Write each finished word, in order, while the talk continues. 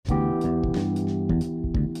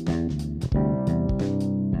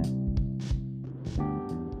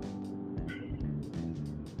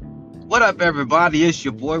What up, everybody? It's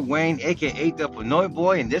your boy Wayne, aka the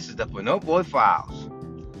Pinoyboy, and this is the Pinoyboy Files.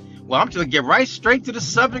 Well, I'm just gonna get right straight to the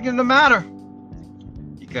subject of the matter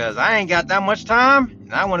because I ain't got that much time,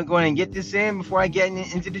 and I want to go ahead and get this in before I get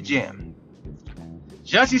into the gym.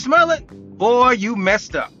 Jussie Smollett, boy, you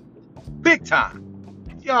messed up, big time.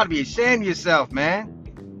 You ought to be ashamed of yourself,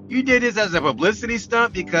 man. You did this as a publicity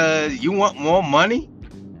stunt because you want more money.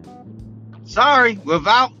 Sorry,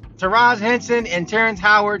 without Taraz Henson and Terrence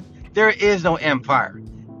Howard, there is no empire.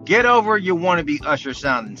 Get over your wannabe Usher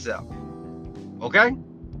sounding self. Okay?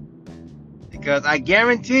 Because I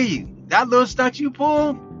guarantee you, that little stunt you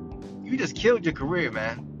pulled, you just killed your career,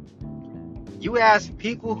 man. You ask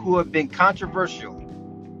people who have been controversial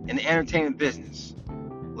in the entertainment business,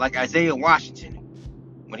 like Isaiah Washington,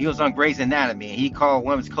 when he was on Grey's Anatomy and he called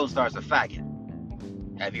one of his co-stars a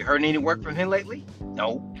faggot. Have you heard any work from him lately?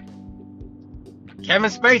 No. Kevin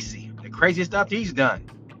Spacey, the craziest stuff he's done.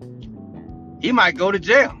 He might go to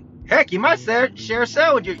jail. Heck, he might share a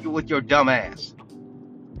cell with your dumb ass.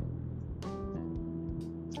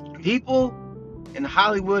 People in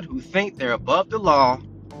Hollywood who think they're above the law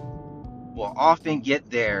will often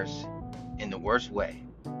get theirs in the worst way.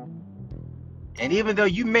 And even though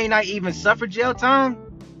you may not even suffer jail time,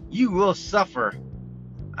 you will suffer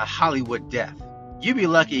a Hollywood death. You'd be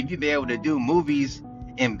lucky if you'd be able to do movies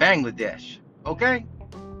in Bangladesh. Okay?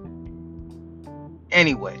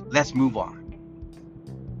 Anyway, let's move on.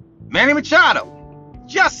 Manny Machado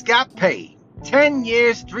just got paid 10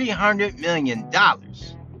 years, $300 million,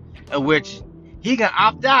 of which he can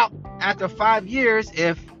opt out after 5 years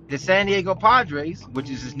if the San Diego Padres, which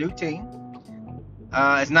is his new team,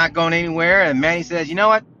 is not going anywhere. And Manny says, you know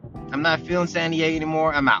what? I'm not feeling San Diego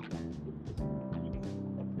anymore. I'm out.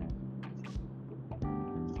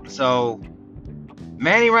 So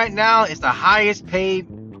Manny right now is the highest paid,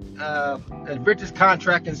 richest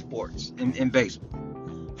contract in sports, in baseball.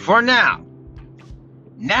 For now.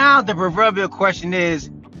 Now the proverbial question is,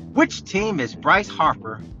 which team is Bryce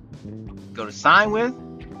Harper going to sign with,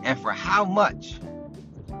 and for how much?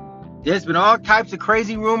 There's been all types of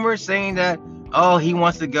crazy rumors saying that, oh, he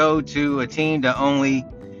wants to go to a team that only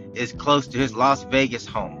is close to his Las Vegas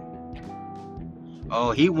home.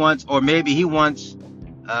 Oh, he wants 10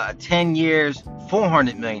 years,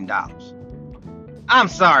 $400 million. I'm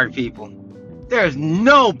sorry, people. There's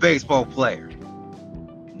no baseball player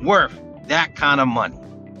worth that kind of money.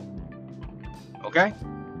 Okay?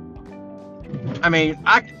 I mean,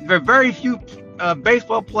 there are very few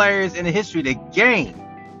baseball players in the history of the game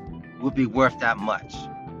would be worth that much.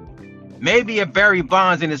 Maybe a Barry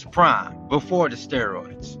Bonds in his prime, before the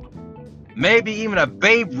steroids. Maybe even a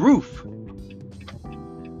Babe Ruth,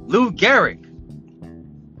 Lou Gehrig,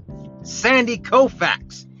 Sandy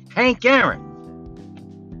Koufax, Hank Aaron.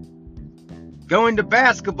 Going to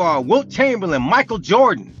basketball, Wilt Chamberlain, Michael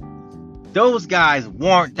Jordan. Those guys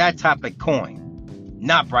warrant that type of coin,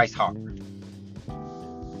 not Bryce Harper.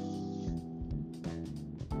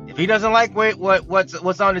 If he doesn't like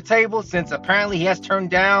what's on the table, since apparently he has turned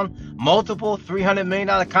down multiple $300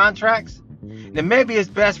 million contracts, then maybe it's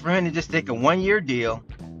best for him to just take a 1-year deal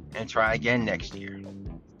and try again next year.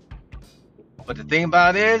 But the thing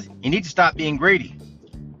about it is, you need to stop being greedy,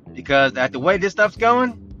 because at the way this stuff's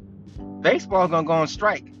going, baseball is going to go on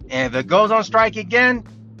strike. And if it goes on strike again,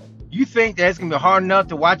 you think that it's going to be hard enough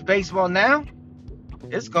to watch baseball now?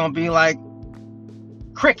 It's going to be like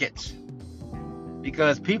crickets.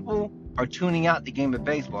 Because people are tuning out the game of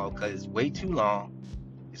baseball because it's way too long.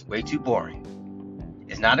 It's way too boring.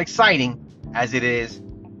 It's not exciting as it is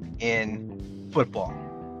in football,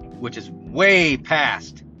 which is way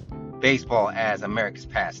past baseball as America's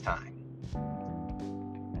pastime.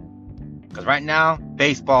 Because right now,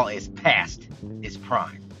 baseball is past its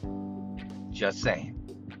prime. Just saying.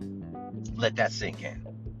 Let that sink in.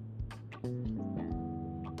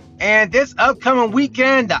 And this upcoming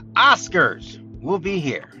weekend, the Oscars will be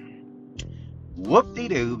here.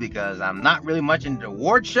 Whoop-de-doo, because I'm not really much into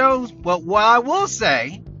award shows. But what I will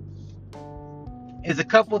say is a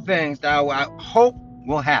couple things that I hope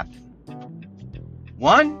will happen.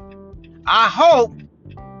 One, I hope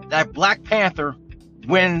that Black Panther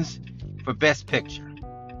wins for Best Picture,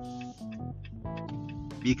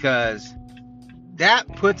 because that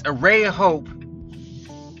puts a ray of hope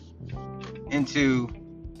into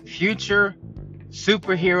future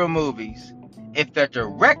superhero movies. If they're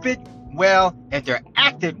directed well, if they're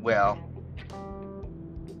acted well,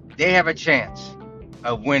 they have a chance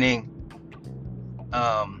of winning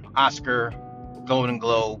Oscar, Golden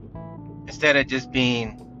Globe, instead of just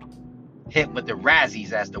being hit with the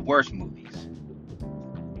Razzies as the worst movies.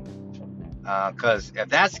 Because if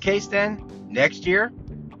that's the case, then next year,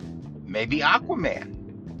 maybe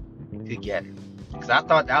Aquaman could get it. Because I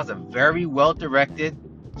thought that was a very well-directed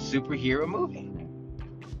superhero movie.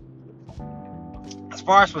 As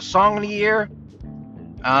far as for Song of the Year,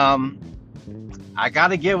 I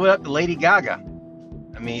gotta give it up to Lady Gaga.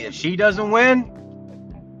 I mean, if she doesn't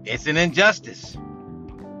win, it's an injustice.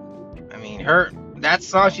 I mean, that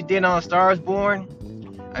song she did on A Star Is Born,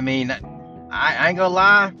 I mean, I ain't gonna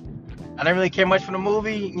lie, I didn't really care much for the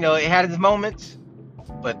movie. You know, it had its moments,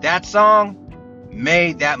 but that song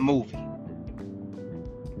made that movie.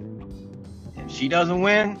 If she doesn't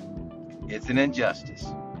win, it's an injustice.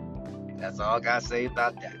 That's all I gotta say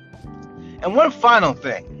about that. And one final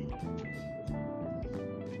thing,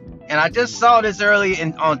 and I just saw this early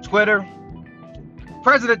on Twitter.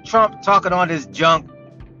 President Trump talking on his junk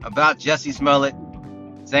about Jussie Smollett,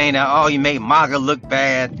 saying that, oh, you made MAGA look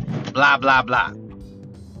bad, blah, blah, blah.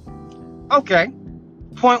 Okay,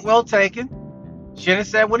 point well taken. Shouldn't have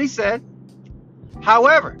said what he said.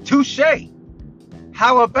 However, touche.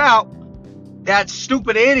 How about that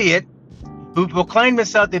stupid idiot who proclaimed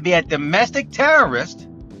himself to be a domestic terrorist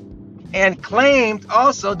and claimed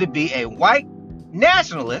also to be a white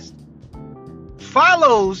nationalist,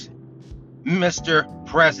 follows Mr.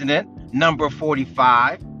 President, number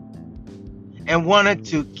 45, and wanted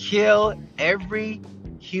to kill every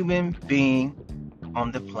human being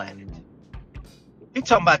on the planet. You're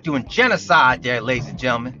talking about doing genocide there, ladies and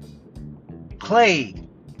gentlemen. Plague,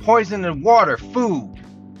 poison in water, food.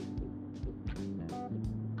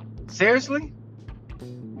 Seriously?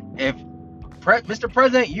 If Mr.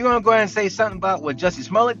 President, you're going to go ahead and say something about what Jussie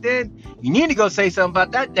Smollett did, you need to go say something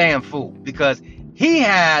about that damn fool, because he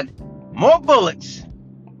had more bullets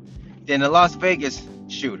than the Las Vegas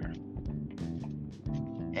shooter.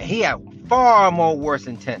 And he had far more worse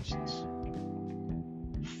intentions.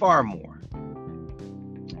 Far more.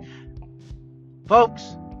 Folks,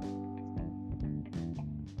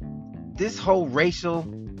 this whole racial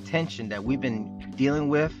tension that we've been dealing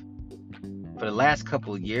with for the last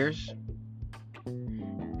couple of years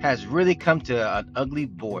has really come to an ugly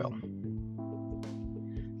boil.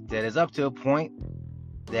 That is up to a point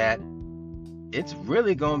that it's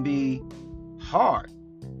really going to be hard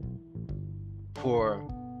for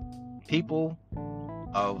people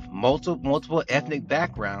of multiple ethnic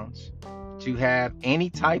backgrounds to have any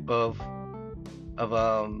type of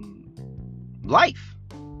life.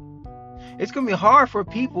 It's going to be hard for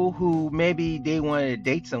people who maybe they want to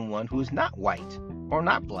date someone who's not white or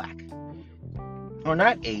not black or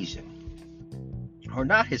not Asian or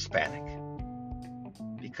not Hispanic,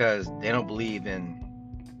 because they don't believe in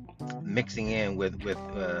mixing in with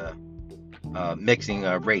mixing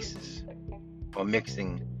races or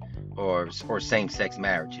mixing or same-sex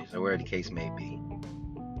marriages or whatever the case may be.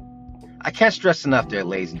 I can't stress enough there,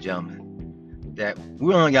 ladies and gentlemen, that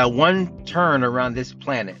we only got one turn around this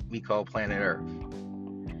planet we call planet Earth.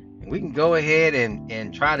 And we can go ahead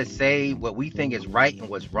and try to say what we think is right and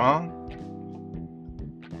what's wrong.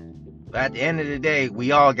 But at the end of the day,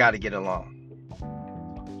 we all got to get along.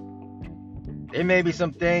 There may be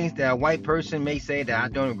some things that a white person may say that I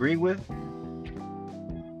don't agree with,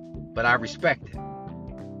 but I respect it.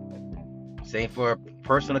 Same for a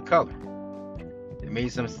person of color. There may be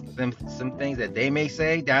some things that they may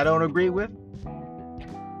say that I don't agree with,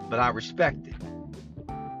 but I respect it.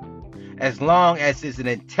 As long as it's an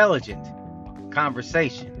intelligent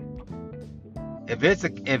conversation. If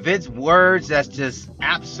it's words that's just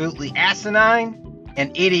absolutely asinine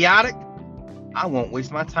and idiotic, I won't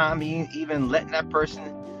waste my time even letting that person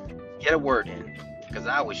get a word in, because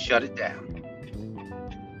I would shut it down.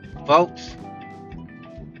 Folks,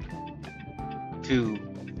 to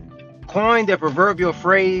coin the proverbial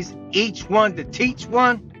phrase, each one to teach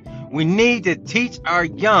one, we need to teach our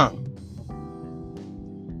young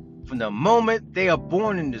from the moment they are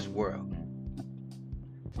born in this world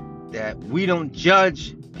that we don't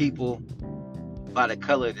judge people by the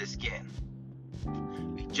color of their skin.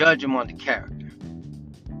 We judge them on the character.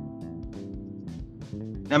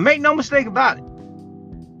 Now, make no mistake about it.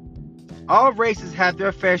 All races have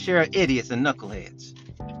their fair share of idiots and knuckleheads.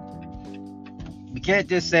 We can't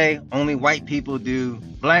just say only white people do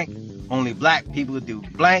blank, only black people do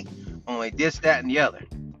blank, only this, that, and the other.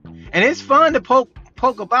 And it's fun to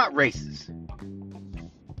poke about races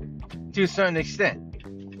to a certain extent.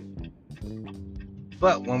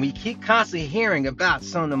 But when we keep constantly hearing about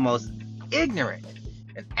some of the most ignorant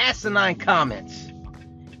and asinine comments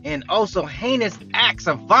and also heinous acts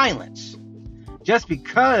of violence just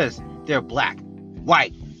because they're black,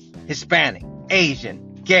 white, Hispanic,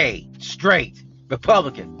 Asian, gay, straight,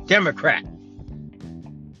 Republican, Democrat,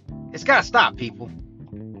 it's got to stop, people.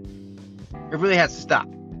 It really has to stop.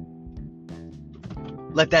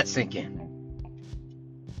 Let that sink in.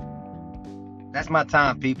 That's my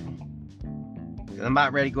time, people. Because I'm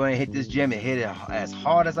about ready to go ahead and hit this gym and hit it as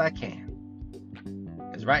hard as I can.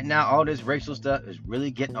 Because right now, all this racial stuff is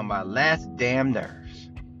really getting on my last damn nerves.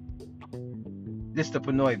 This is the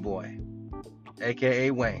Pinoyboy,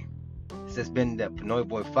 a.k.a. Wayne. This has been the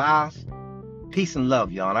Pinoyboy Files. Peace and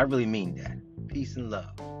love, y'all. And I really mean that. Peace and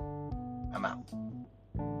love. I'm out.